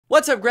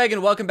What's up, Greg,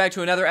 and welcome back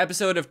to another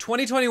episode of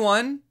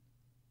 2021.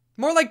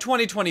 More like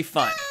 2020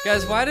 fun.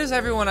 Guys, why does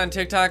everyone on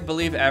TikTok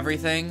believe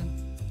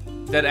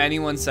everything that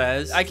anyone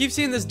says? I keep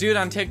seeing this dude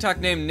on TikTok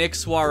named Nick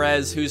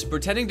Suarez who's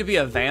pretending to be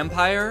a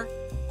vampire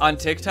on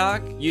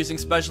TikTok using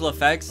special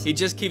effects. He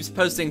just keeps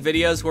posting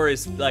videos where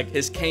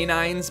his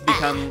canines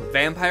become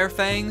vampire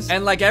fangs,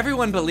 and like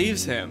everyone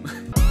believes him.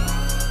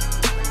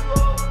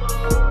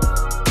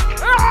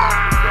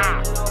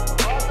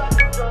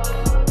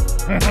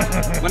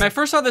 When I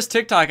first saw this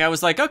TikTok, I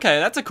was like, okay,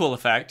 that's a cool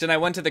effect. And I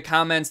went to the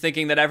comments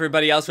thinking that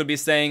everybody else would be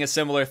saying a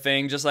similar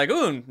thing, just like,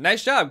 ooh,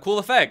 nice job, cool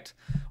effect.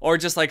 Or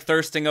just like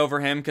thirsting over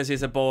him because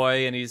he's a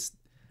boy and he's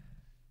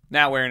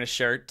not wearing a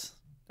shirt.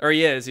 Or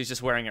he is, he's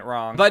just wearing it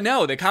wrong. But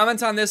no, the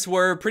comments on this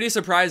were pretty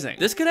surprising.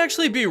 This could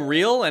actually be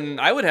real and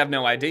I would have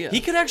no idea.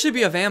 He could actually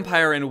be a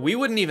vampire and we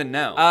wouldn't even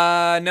know.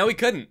 No, he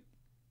couldn't.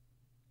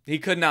 He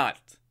could not.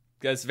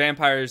 Because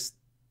vampires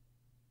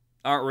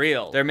aren't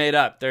real. They're made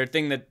up. They're a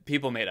thing that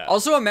people made up.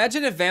 Also,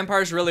 imagine if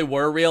vampires really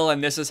were real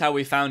and this is how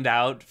we found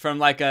out from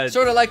like a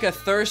sort of like a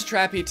thirst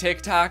trappy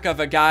TikTok of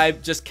a guy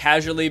just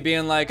casually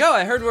being like, oh,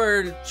 I heard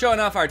we're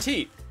showing off our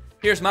teeth.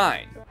 Here's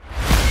mine.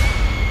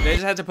 They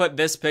just had to put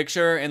this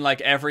picture in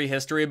like every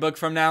history book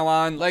from now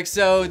on. Like,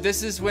 so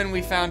this is when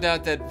we found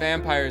out that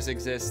vampires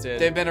existed.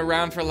 They've been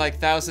around for like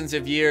thousands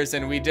of years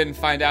and we didn't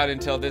find out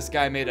until this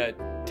guy made a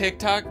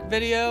TikTok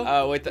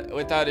video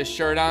without his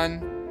shirt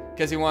on,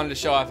 because he wanted to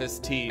show off his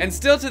teeth. And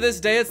still to this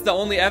day, it's the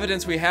only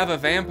evidence we have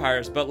of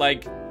vampires, but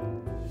like,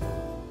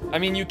 I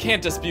mean, you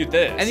can't dispute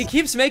this. And he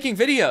keeps making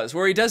videos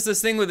where he does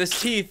this thing with his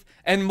teeth,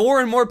 and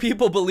more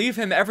people believe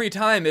him every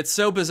time. It's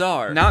so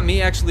bizarre. Not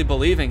me actually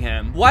believing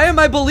him. Why am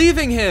I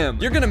believing him?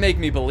 You're gonna make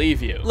me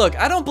believe you. Look,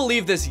 I don't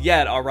believe this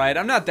yet, all right?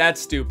 I'm not that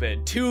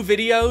stupid. 2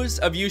 videos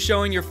of you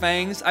showing your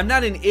fangs? I'm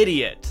not an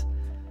idiot.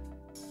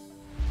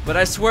 But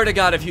I swear to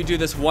God, if you do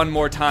this one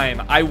more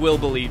time, I will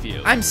believe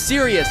you. I'm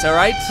serious, all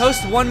right?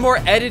 Post one more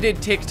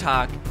edited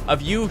TikTok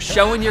of you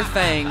showing your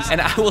fangs, and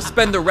I will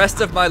spend the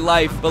rest of my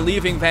life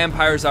believing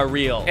vampires are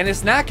real. And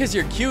it's not because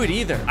you're cute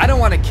either. I don't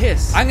want to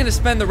kiss. I'm gonna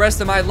spend the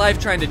rest of my life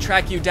trying to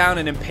track you down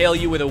and impale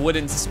you with a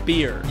wooden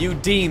spear. You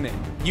demon.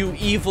 You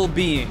evil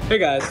being. Hey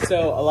guys,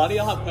 so a lot of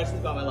y'all have questions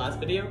about my last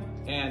video,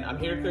 and I'm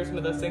here to clear some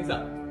of those things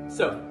up.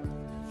 So,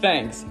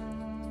 fangs.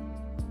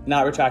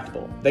 Not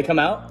retractable. They come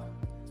out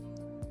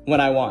when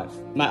I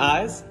want. My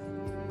eyes?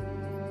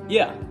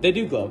 Yeah, they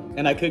do glow,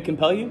 and I could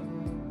compel you,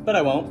 but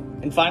I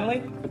won't. And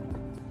finally,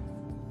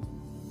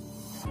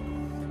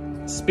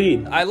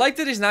 speed. I like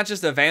that he's not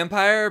just a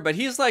vampire, but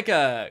he's like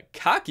a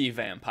cocky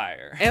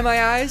vampire. And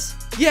my eyes?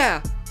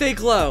 Yeah, they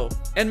glow.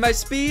 And my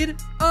speed?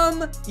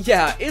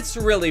 Yeah, it's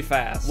really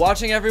fast.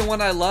 Watching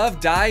everyone I love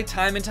die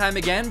time and time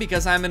again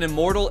because I'm an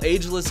immortal,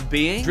 ageless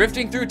being.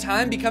 Drifting through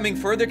time, becoming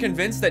further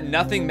convinced that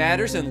nothing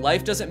matters and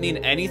life doesn't mean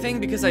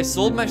anything because I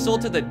sold my soul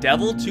to the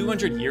devil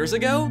 200 years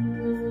ago?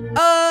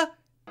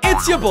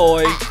 It's your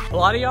boy. A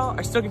lot of y'all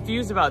are still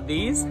confused about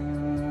these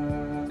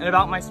and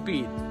about my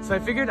speed. So I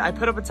figured I'd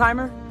put up a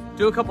timer,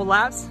 do a couple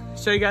laps,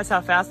 show you guys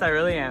how fast I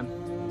really am.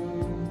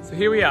 So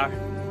here we are.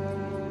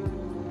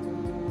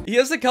 He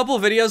has a couple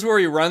videos where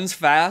he runs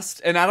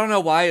fast, and I don't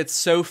know why it's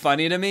so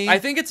funny to me. I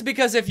think it's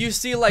because if you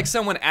see like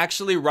someone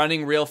actually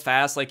running real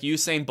fast, like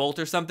Usain Bolt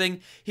or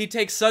something, he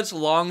takes such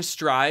long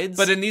strides.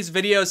 But in these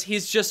videos,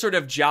 he's just sort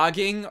of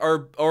jogging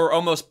or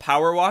almost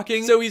power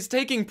walking. So he's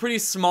taking pretty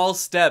small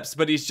steps,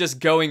 but he's just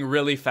going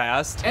really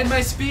fast. And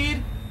my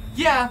speed?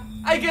 Yeah,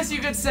 I guess you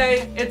could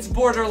say it's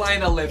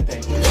borderline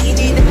Olympic.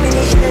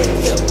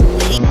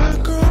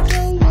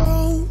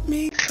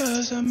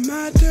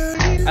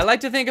 I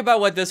like to think about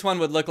what this one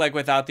would look like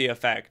without the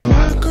effect.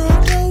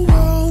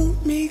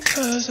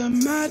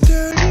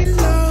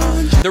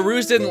 The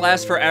ruse didn't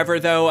last forever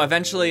though.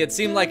 Eventually it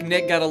seemed like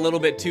Nick got a little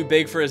bit too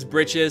big for his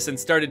britches and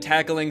started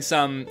tackling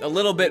some a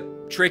little bit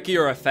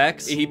trickier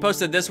effects. He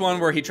posted this one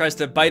where he tries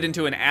to bite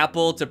into an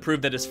apple to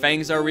prove that his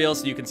fangs are real,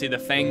 so you can see the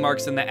fang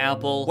marks in the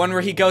apple. One where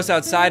he goes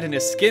outside and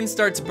his skin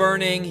starts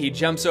burning. He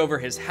jumps over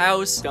his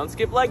house. Don't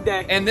skip leg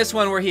day. And this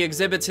one where he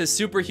exhibits his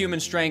superhuman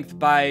strength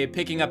by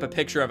picking up a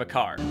picture of a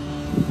car.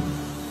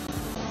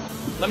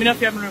 Let me know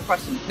if you have any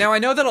questions. Now, I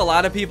know that a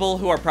lot of people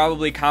who are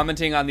probably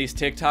commenting on these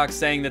TikToks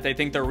saying that they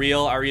think they're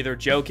real are either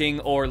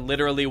joking or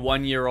literally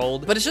 1 year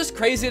old. But it's just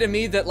crazy to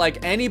me that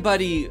like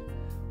anybody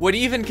would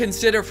even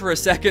consider for a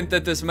second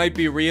that this might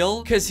be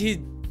real, because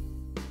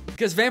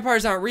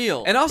vampires aren't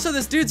real. And also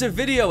this dude's a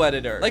video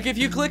editor. Like if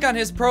you click on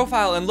his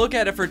profile and look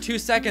at it for 2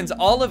 seconds,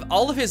 all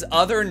of his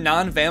other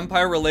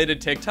non-vampire related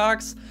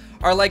TikToks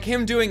are like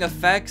him doing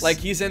effects, like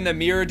he's in the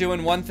mirror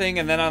doing one thing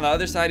and then on the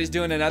other side he's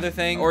doing another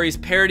thing, or he's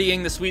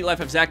parodying The Sweet Life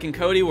of Zack and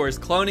Cody where he's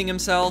cloning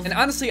himself. And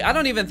honestly, I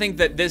don't even think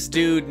that this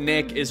dude,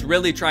 Nick, is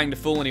really trying to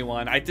fool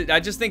anyone. I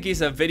just think he's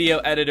a video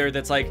editor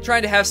that's like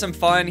trying to have some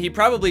fun. He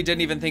probably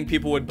didn't even think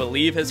people would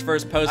believe his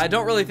first post. I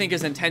don't really think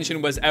his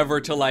intention was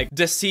ever to like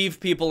deceive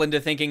people into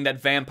thinking that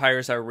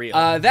vampires are real.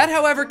 That,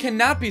 however,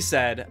 cannot be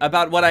said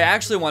about what I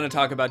actually want to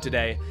talk about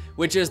today,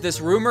 which is this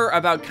rumor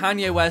about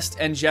Kanye West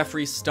and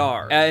Jeffree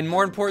Star. And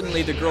more importantly,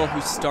 importantly, the girl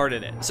who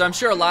started it. So I'm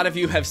sure a lot of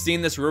you have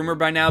seen this rumor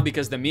by now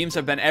because the memes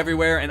have been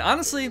everywhere, and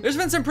honestly, there's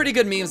been some pretty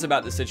good memes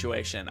about the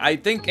situation. I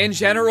think in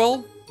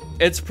general,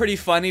 it's pretty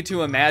funny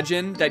to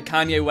imagine that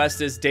Kanye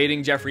West is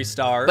dating Jeffree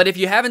Star. But if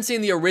you haven't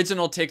seen the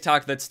original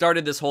TikTok that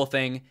started this whole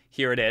thing,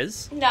 here it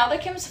is. Now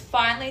that Kim's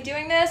finally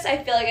doing this, I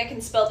feel like I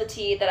can spill the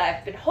tea that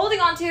I've been holding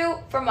on to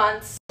for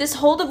months. This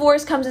whole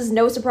divorce comes as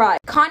no surprise.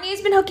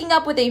 Kanye's been hooking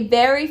up with a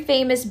very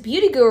famous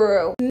beauty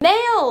guru,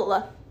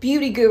 male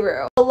beauty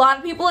guru. A lot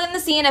of people in the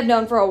scene have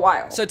known for a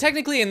while. So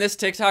technically in this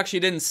TikTok, she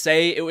didn't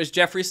say it was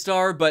Jeffree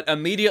Star, but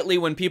immediately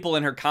when people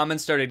in her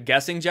comments started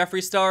guessing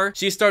Jeffree Star,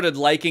 she started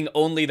liking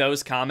only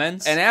those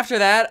comments. And after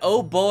that,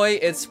 oh boy,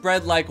 it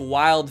spread like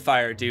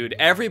wildfire, dude.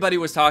 Everybody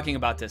was talking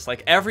about this.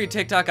 Like every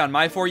TikTok on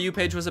my For You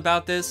page was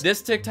about this.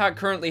 This TikTok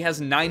currently has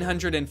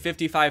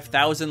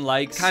 955,000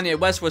 likes. Kanye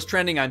West was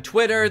trending on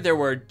Twitter. There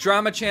were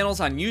drama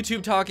channels on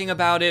YouTube talking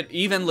about it.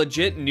 Even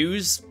legit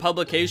news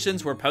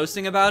publications were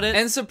posting about it.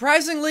 And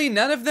surprisingly,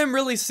 none of them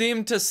really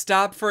seemed to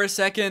stop for a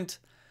second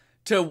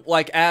to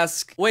like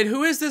ask, wait,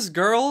 who is this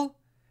girl?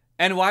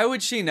 And why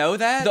would she know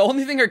that? The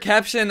only thing her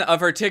caption of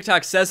her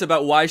TikTok says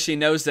about why she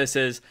knows this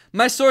is,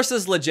 my source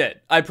is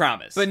legit, I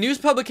promise. But news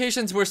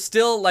publications were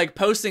still like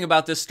posting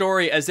about this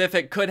story as if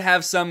it could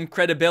have some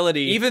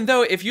credibility, even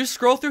though if you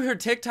scroll through her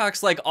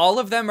TikToks, like all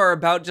of them are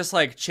about just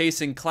like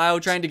chasing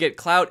clout, trying to get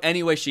clout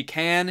any way she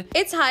can.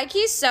 It's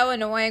high-key so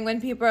annoying when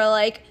people are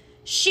like,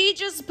 she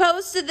just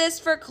posted this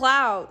for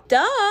clout.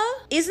 Duh.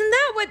 Isn't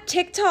that what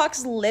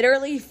TikTok's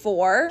literally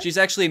for? She's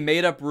actually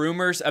made up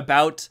rumors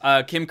about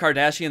Kim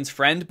Kardashian's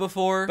friend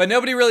before, but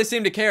nobody really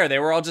seemed to care. They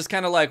were all just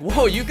kind of like,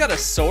 whoa, you got a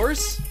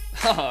source?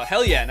 Oh,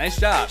 hell yeah, nice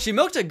job. She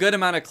milked a good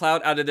amount of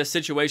clout out of this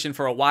situation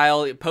for a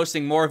while,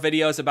 posting more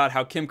videos about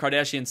how Kim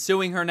Kardashian's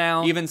suing her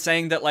now, even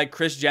saying that like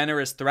Kris Jenner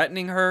is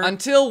threatening her,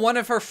 until one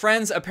of her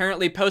friends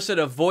apparently posted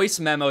a voice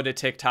memo to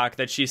TikTok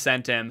that she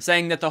sent him,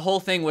 saying that the whole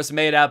thing was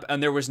made up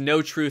and there was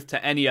no truth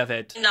to any of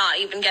it. Not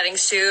even getting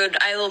sued.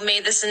 I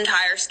made this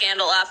entire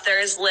scandal up. There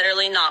is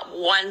literally not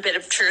one bit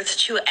of truth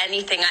to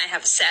anything I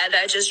have said.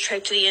 I just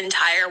tricked the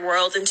entire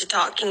world into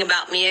talking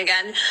about me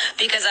again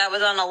because I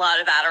was on a lot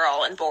of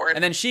Adderall and bored.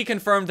 And then she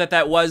confirmed that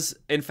that was,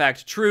 in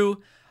fact,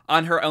 true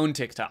on her own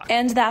TikTok.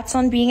 And that's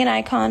on being an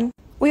icon.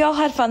 We all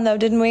had fun though,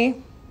 didn't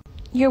we?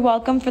 You're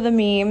welcome for the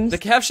memes. The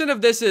caption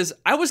of this is,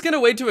 I was gonna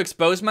wait to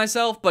expose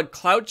myself, but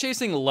clout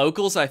chasing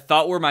locals I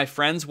thought were my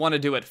friends want to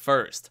do it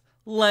first.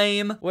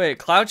 Lame. Wait,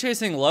 clout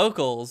chasing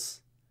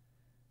locals?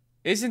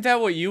 Isn't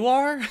that what you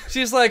are?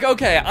 She's like,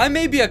 okay, I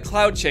may be a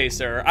clout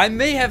chaser. I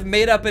may have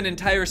made up an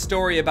entire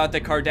story about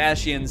the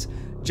Kardashians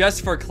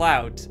just for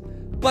clout.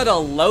 But a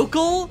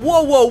local?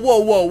 Whoa, whoa, whoa,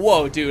 whoa,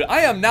 whoa, dude. I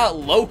am not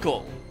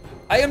local.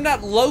 I am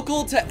not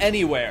local to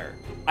anywhere.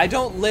 I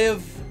don't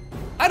live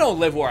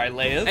where I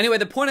live. Anyway,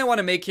 the point I want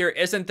to make here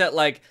isn't that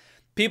like,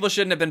 people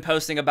shouldn't have been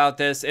posting about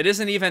this. It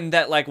isn't even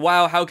that like,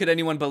 wow, how could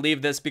anyone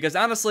believe this? Because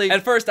honestly,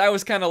 at first I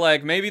was kind of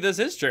like, maybe this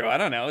is true. I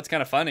don't know. It's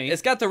kind of funny.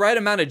 It's got the right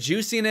amount of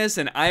juiciness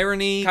and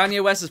irony.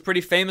 Kanye West is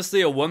pretty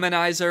famously a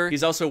womanizer.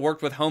 He's also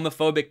worked with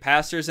homophobic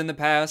pastors in the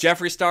past.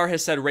 Jeffree Star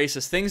has said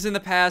racist things in the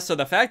past. So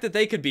the fact that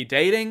they could be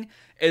dating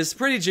is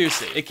pretty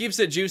juicy. It keeps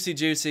it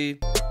juicy.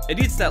 It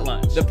eats that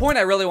lunch. The point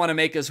I really want to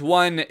make is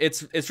one,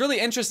 it's really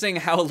interesting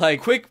how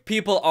like quick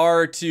people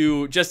are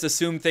to just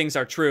assume things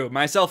are true,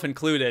 myself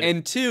included.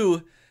 And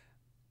two,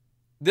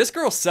 this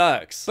girl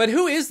sucks. But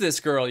who is this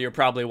girl, you're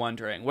probably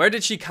wondering? Where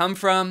did she come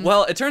from?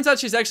 Well, it turns out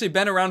she's actually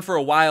been around for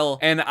a while,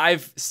 and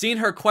I've seen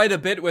her quite a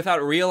bit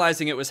without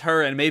realizing it was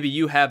her, and maybe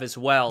you have as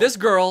well. This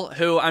girl,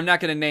 who I'm not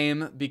gonna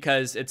name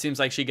because it seems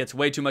like she gets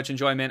way too much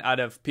enjoyment out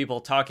of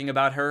people talking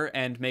about her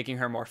and making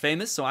her more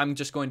famous, so I'm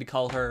just going to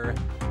call her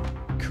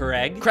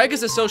Craig. Craig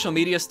is a social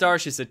media star.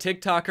 She's a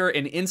TikToker,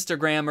 an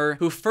Instagrammer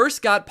who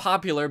first got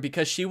popular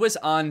because she was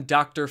on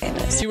Dr.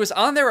 Phil. She was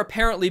on there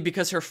apparently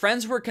because her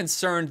friends were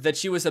concerned that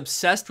she was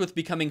obsessed with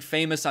becoming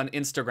famous on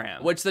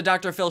Instagram, which the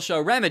Dr. Phil show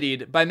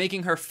remedied by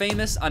making her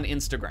famous on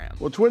Instagram.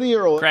 Well,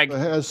 20-year-old Craig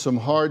has some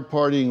hard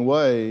partying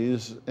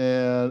ways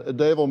and a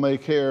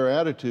devil-may-care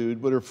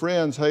attitude, but her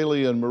friends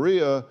Haley and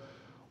Maria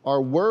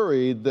are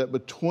worried that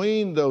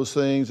between those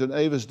things and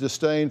Ava's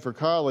disdain for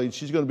college,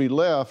 she's going to be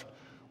left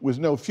with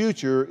no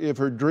future if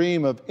her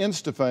dream of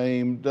Insta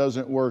fame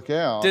doesn't work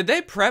out. Did they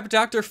prep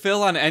Dr.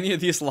 Phil on any of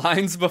these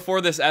lines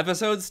before this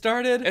episode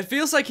started? It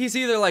feels like he's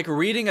either like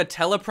reading a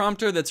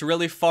teleprompter that's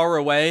really far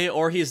away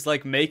or he's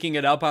like making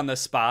it up on the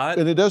spot.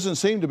 And it doesn't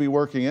seem to be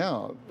working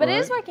out. But right? it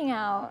is working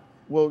out.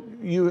 Well,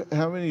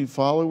 how many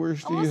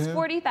followers do you have? Almost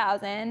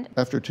 40,000.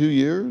 After 2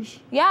 years?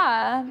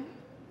 Yeah.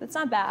 That's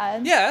not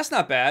bad. Yeah, that's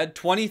not bad.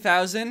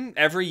 20,000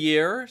 every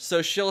year.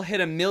 So she'll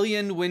hit 1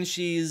 million when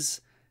she's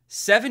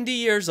 70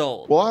 years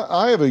old. Well,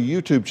 I have a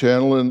YouTube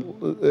channel,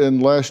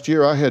 and last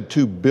year I had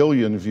 2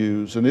 billion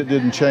views, and it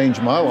didn't change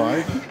my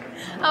life.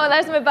 Oh,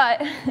 there's my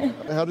butt.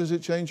 How does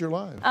it change your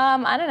life?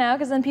 I don't know,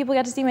 because then people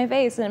get to see my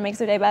face and it makes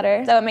their day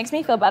better. So it makes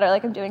me feel better,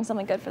 like I'm doing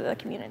something good for the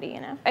community,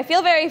 you know? I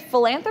feel very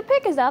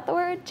philanthropic, is that the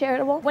word?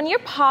 Charitable? When you're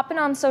popping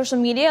on social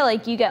media,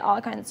 like you get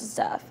all kinds of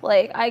stuff.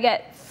 Like I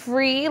get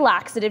free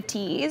laxative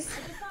teas.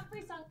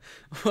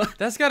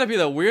 That's gotta be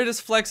the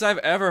weirdest flex I've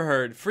ever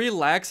heard. Free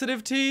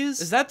laxative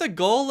teas? Is that the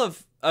goal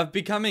of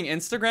becoming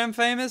Instagram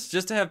famous?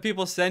 Just to have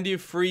people send you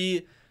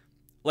free,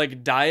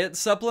 like, diet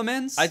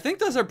supplements? I think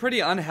those are pretty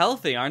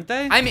unhealthy, aren't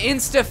they? I'm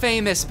Insta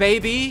famous,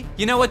 baby.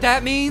 You know what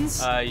that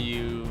means?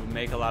 You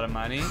make a lot of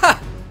money?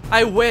 Ha!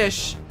 I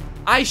wish.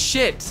 I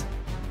shit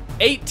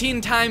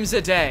 18 times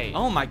a day.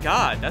 Oh my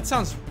god, that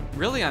sounds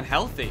really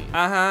unhealthy.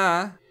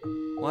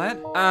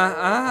 What?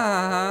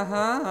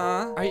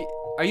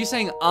 Are you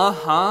saying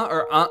uh-huh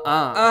or uh-uh?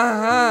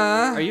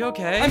 Uh-huh. Are you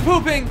okay? I'm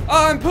pooping!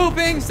 Oh, I'm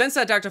pooping! Since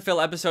that Dr. Phil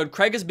episode,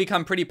 Craig has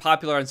become pretty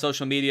popular on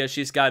social media.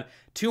 She's got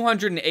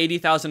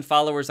 280,000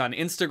 followers on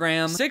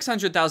Instagram,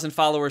 600,000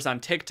 followers on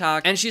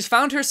TikTok, and she's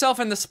found herself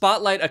in the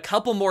spotlight a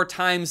couple more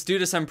times due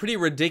to some pretty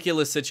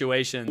ridiculous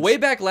situations. Way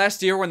back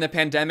last year when the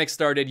pandemic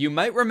started, you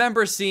might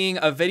remember seeing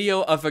a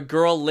video of a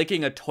girl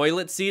licking a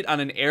toilet seat on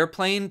an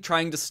airplane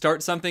trying to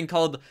start something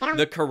called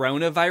the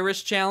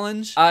Coronavirus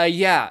Challenge.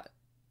 Yeah.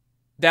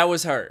 That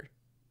was her.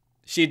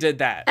 She did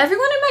that.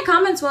 Everyone in my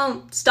comments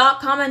won't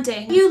stop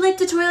commenting. You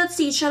licked a toilet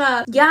seat, shut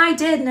up. Yeah, I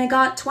did, and I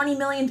got 20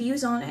 million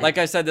views on it. Like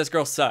I said, this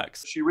girl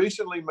sucks. She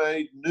recently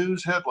made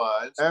news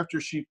headlines after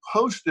she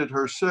posted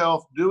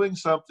herself doing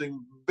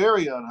something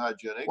very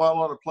unhygienic while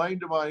on a plane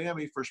to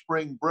Miami for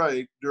spring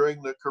break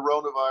during the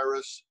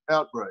coronavirus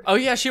outbreak. Oh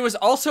yeah, she was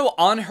also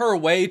on her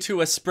way to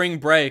a spring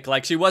break.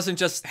 Like, she wasn't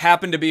just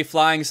happened to be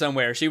flying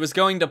somewhere. She was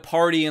going to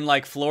party in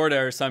like Florida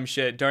or some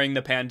shit during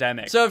the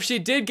pandemic. So if she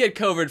did get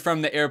COVID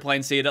from the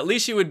airplane seat, at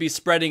least she would be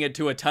spreading it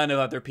to a ton of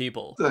other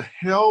people. What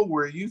the hell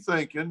were you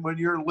thinking when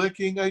you're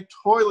licking a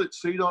toilet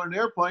seat on an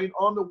airplane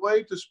on the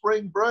way to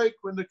spring break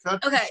when the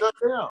country shut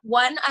down?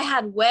 One, I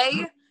had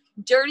way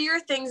dirtier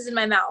things in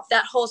my mouth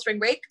that whole spring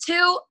break.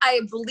 2,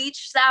 I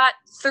bleached that.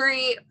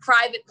 3,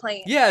 private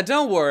plane. Yeah,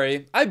 don't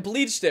worry. I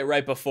bleached it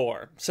right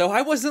before. So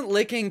I wasn't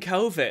licking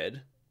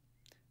COVID.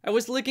 I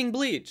was licking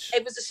bleach.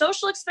 It was a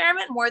social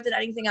experiment more than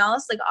anything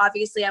else. Like,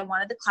 obviously I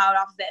wanted the clout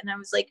off of it, and I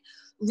was like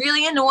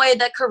really annoyed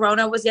that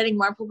Corona was getting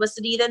more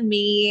publicity than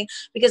me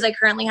because I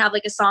currently have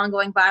like a song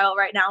going viral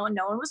right now and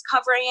no one was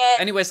covering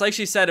it. Anyways, like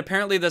she said,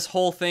 apparently this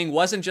whole thing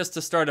wasn't just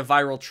to start a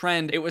viral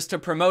trend, it was to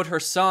promote her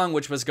song,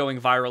 which was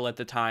going viral at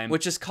the time,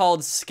 which is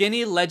called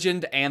Skinny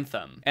Legend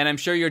Anthem. And I'm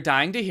sure you're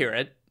dying to hear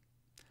it.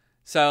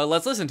 So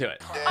let's listen to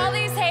it. All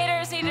these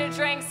haters need to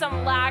drink some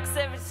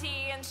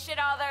laxativity and shit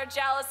all their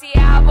jealousy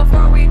out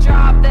before we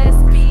drop this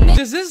beat.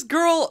 Does this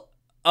girl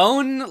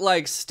own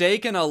like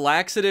stake in a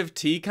laxative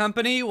tea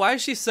company? Why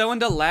is she so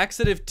into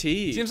laxative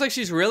tea? Seems like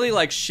she's really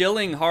like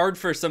shilling hard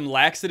for some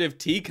laxative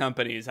tea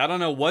companies. I don't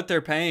know what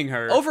they're paying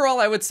her.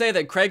 Overall, I would say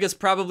that Craig is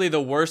probably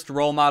the worst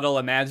role model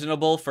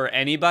imaginable for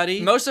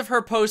anybody. Most of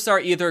her posts are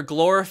either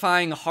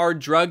glorifying hard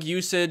drug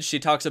usage, she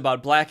talks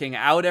about blacking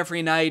out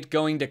every night,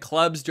 going to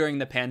clubs during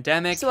the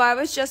pandemic. So I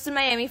was just in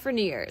Miami for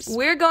New Year's.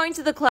 We're going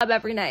to the club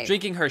every night.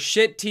 Drinking her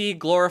shit tea,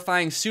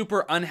 glorifying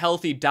super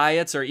unhealthy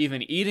diets, or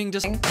even eating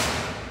just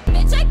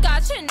I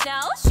got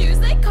Chanel shoes,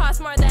 they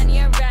cost more than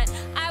your rent.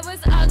 I was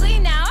ugly,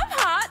 now I'm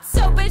hot,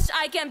 so bitch,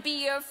 I can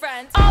be your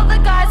friend. All the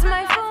guys on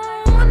my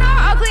phone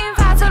are ugly and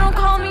fat, so don't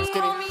call me.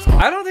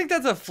 I don't think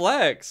that's a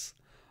flex.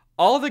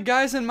 All the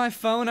guys in my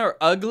phone are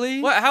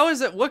ugly? What? How is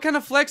it? What kind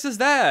of flex is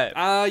that?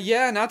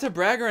 Yeah, not to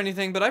brag or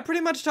anything, but I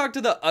pretty much talk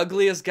to the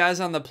ugliest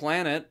guys on the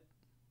planet.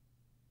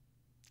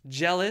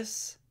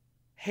 Jealous?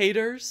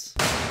 Haters?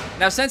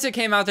 Now, since it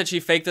came out that she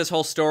faked this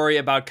whole story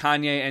about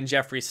Kanye and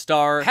Jeffree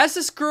Star, has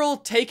this girl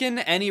taken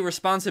any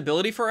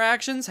responsibility for her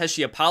actions? Has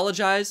she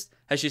apologized?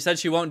 Has she said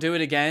she won't do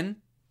it again?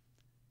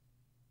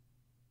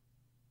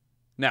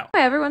 No.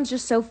 Everyone's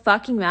just so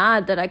fucking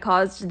mad that I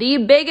caused the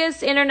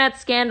biggest internet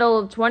scandal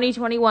of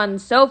 2021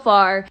 so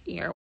far.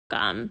 You're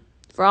welcome.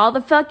 For all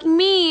the fucking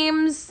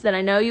memes that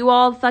I know you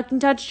all fucking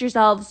touched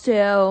yourselves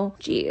to.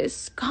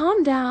 Jeez,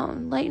 calm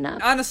down, lighten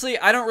up. Honestly,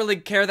 I don't really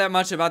care that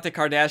much about the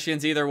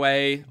Kardashians either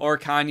way, or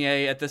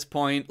Kanye at this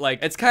point.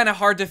 Like, it's kind of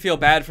hard to feel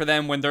bad for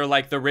them when they're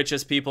like the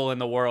richest people in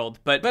the world.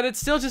 But it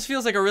still just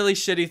feels like a really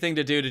shitty thing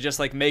to do, to just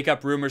like make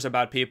up rumors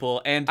about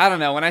people. And I don't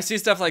know, when I see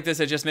stuff like this,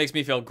 it just makes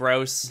me feel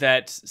gross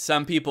that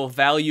some people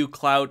value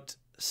clout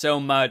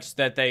so much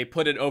that they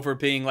put it over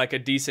being like a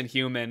decent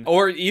human,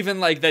 or even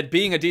like that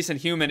being a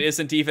decent human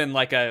isn't even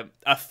like a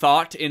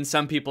thought in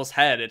some people's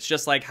head. It's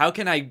just like, how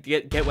can I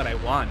get what I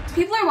want?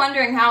 People are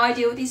wondering how I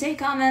deal with these hate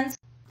comments.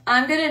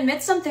 I'm gonna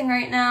admit something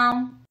right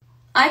now.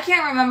 I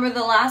can't remember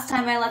the last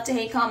time I left a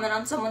hate comment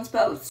on someone's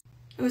post.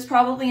 It was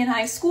probably in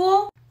high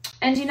school.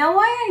 And you know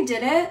why I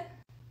did it?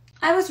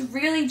 I was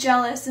really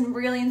jealous and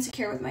really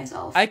insecure with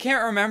myself. I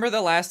can't remember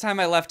the last time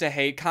I left a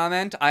hate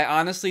comment. I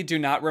honestly do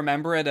not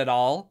remember it at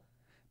all.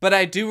 But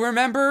I do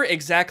remember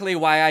exactly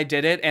why I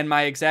did it and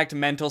my exact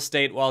mental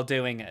state while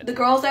doing it. The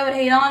girls I would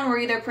hate on were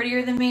either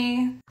prettier than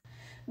me,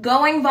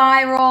 going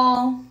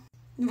viral,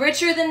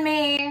 richer than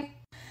me,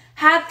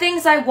 had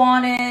things I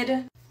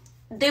wanted.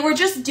 They were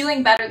just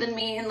doing better than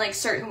me in like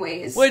certain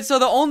ways. Wait, so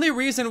the only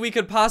reason we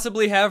could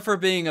possibly have for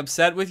being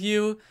upset with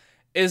you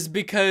is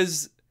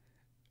because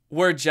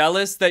We're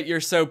jealous that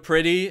you're so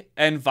pretty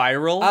and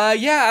viral.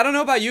 Yeah, I don't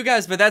know about you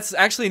guys, but that's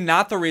actually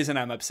not the reason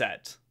I'm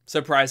upset,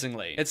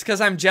 surprisingly. It's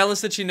because I'm jealous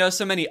that she knows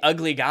so many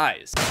ugly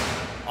guys.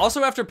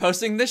 Also, after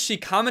posting this, she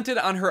commented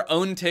on her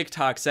own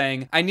TikTok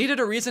saying, I needed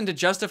a reason to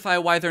justify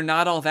why they're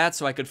not all that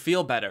so I could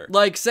feel better.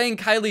 Like saying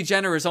Kylie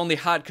Jenner is only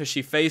hot because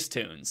she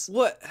facetunes.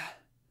 What?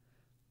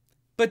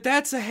 But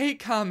that's a hate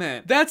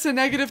comment. That's a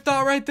negative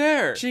thought right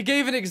there. She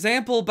gave an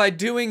example by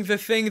doing the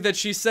thing that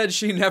she said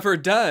she never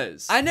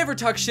does. I never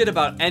talk shit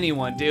about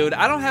anyone, dude.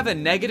 I don't have a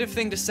negative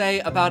thing to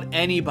say about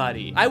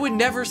anybody. I would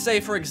never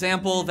say, for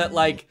example, that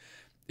like,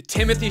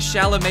 Timothy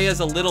Chalamet is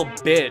a little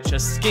bitch, a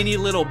skinny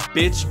little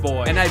bitch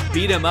boy, and I'd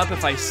beat him up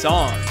if I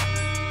saw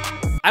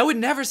him. I would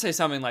never say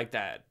something like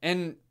that,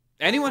 and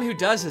anyone who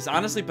does is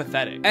honestly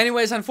pathetic.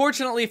 Anyways,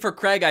 unfortunately for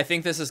Craig, I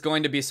think this is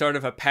going to be sort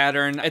of a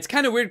pattern. It's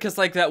kind of weird because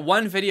like that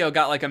one video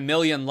got like 1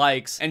 million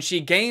likes, and she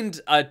gained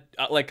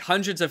like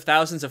hundreds of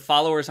thousands of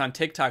followers on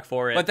TikTok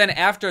for it. But then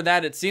after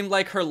that, it seemed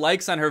like her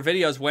likes on her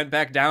videos went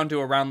back down to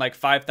around like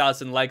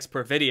 5,000 likes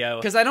per video.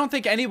 Because I don't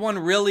think anyone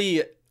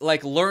really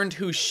like learned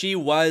who she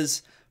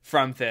was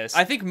from this.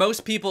 I think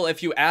most people,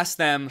 if you ask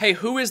them, hey,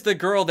 who is the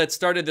girl that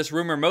started this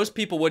rumor, most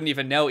people wouldn't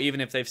even know, even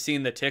if they've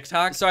seen the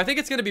TikTok. So I think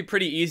it's gonna be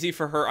pretty easy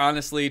for her,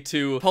 honestly,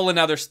 to pull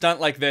another stunt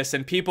like this,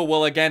 and people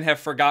will again have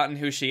forgotten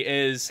who she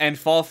is and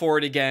fall for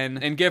it again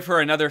and give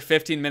her another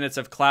 15 minutes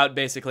of clout,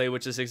 basically,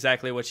 which is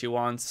exactly what she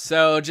wants.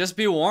 So just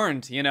be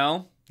warned, you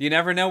know? You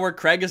never know where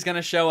Craig is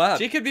gonna show up.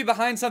 She could be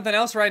behind something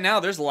else right now.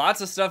 There's lots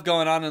of stuff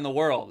going on in the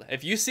world.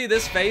 If you see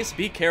this face,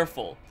 be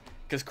careful,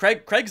 because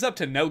Craig's up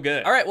to no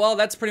good. All right, well,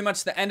 that's pretty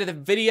much the end of the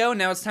video.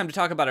 Now it's time to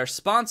talk about our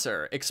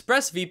sponsor,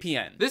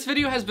 ExpressVPN. This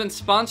video has been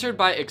sponsored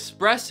by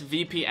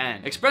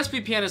ExpressVPN.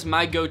 ExpressVPN is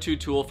my go-to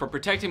tool for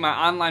protecting my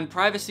online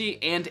privacy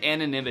and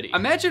anonymity.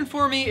 Imagine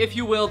for me, if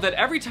you will, that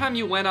every time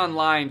you went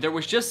online, there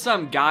was just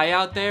some guy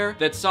out there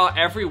that saw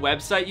every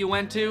website you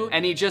went to,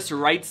 and he just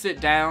writes it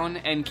down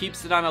and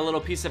keeps it on a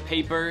little piece of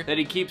paper that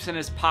he keeps in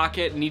his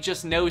pocket, and he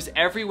just knows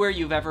everywhere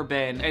you've ever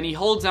been, and he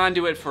holds on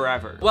to it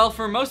forever. Well,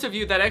 for most of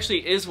you, that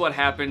actually is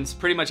what happens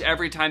pretty much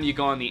every time you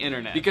go on the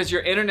internet, because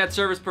your internet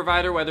service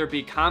provider, whether it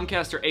be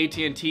Comcast or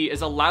AT&T,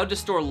 is allowed to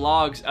store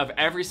logs of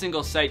every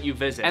single site you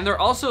visit, and they're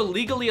also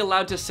legally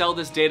allowed to sell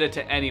this data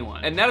to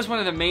anyone, and that is one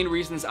of the main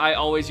reasons I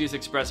always use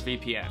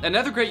ExpressVPN.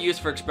 Another great use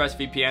for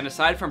ExpressVPN,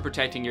 aside from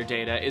protecting your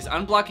data, is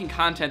unblocking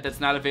content that's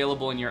not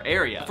available in your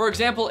area. For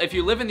example, if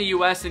you live in the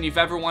US and you've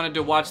ever wanted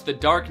to watch The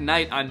Dark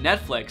Knight on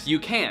Netflix, you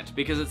can't,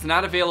 because it's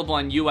not available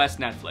on US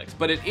Netflix,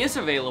 but it is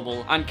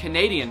available on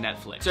Canadian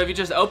Netflix. So if you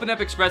just open up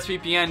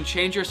ExpressVPN,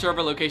 change your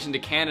server location to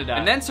Canada,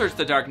 and then search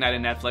The Dark Knight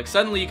on Netflix,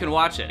 suddenly you can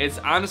watch it. It's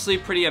honestly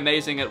pretty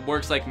amazing. It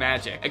works like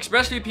magic.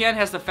 ExpressVPN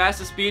has the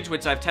fastest speeds,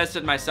 which I've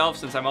tested myself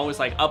since I'm always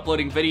like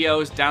uploading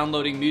videos,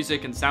 downloading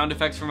music and sound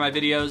effects for my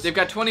videos. They've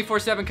got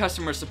 24/7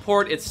 customer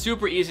support. It's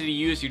super easy to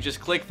use. You just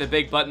click the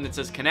big button that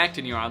says connect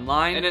and you're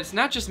online. And it's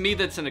not just me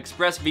that's an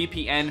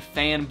ExpressVPN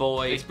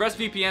fanboy.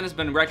 ExpressVPN has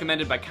been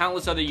recommended by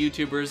countless other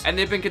YouTubers, and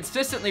they've been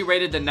consistently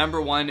rated the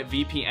 #1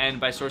 VPN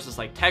by sources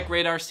like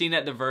TechRadar,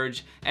 CNET, The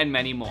Verge, and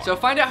many more. So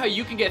find out how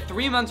you can get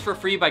 3 months for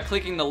free by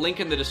clicking the link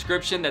in the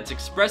description. That's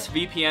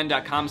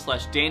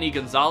expressvpn.com/Danny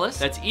Gonzalez.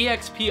 That's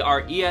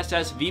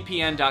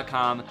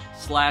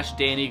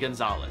expressvpn.com/Danny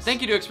Gonzalez.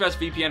 Thank you to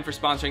ExpressVPN for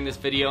sponsoring this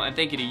video, and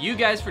thank you to you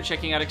guys for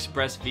checking out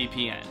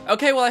ExpressVPN.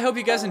 Okay, well, I hope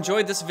you guys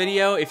enjoyed this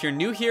video. If you're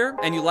new here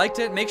and you liked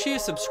it, make sure you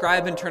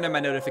subscribe and turn on my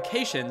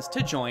notifications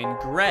to join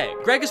Greg.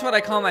 Greg is what I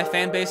call my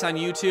fan base on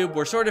YouTube.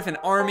 We're sort of an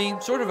army,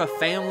 sort of a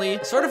family,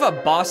 sort of a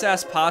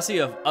boss-ass posse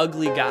of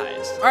ugly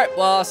guys. All right,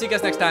 well, I'll see you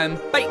guys next time.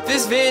 Bye.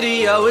 This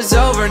video is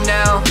over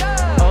now.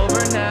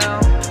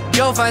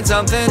 Go find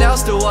something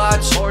else to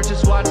watch, or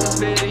just watch this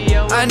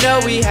video. I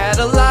know we had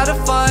a lot of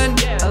fun,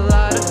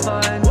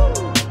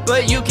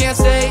 but you can't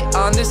stay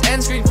on this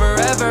end screen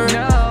forever.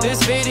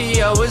 This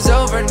video is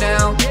over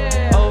now.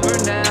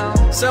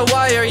 So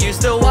why are you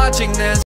still watching this?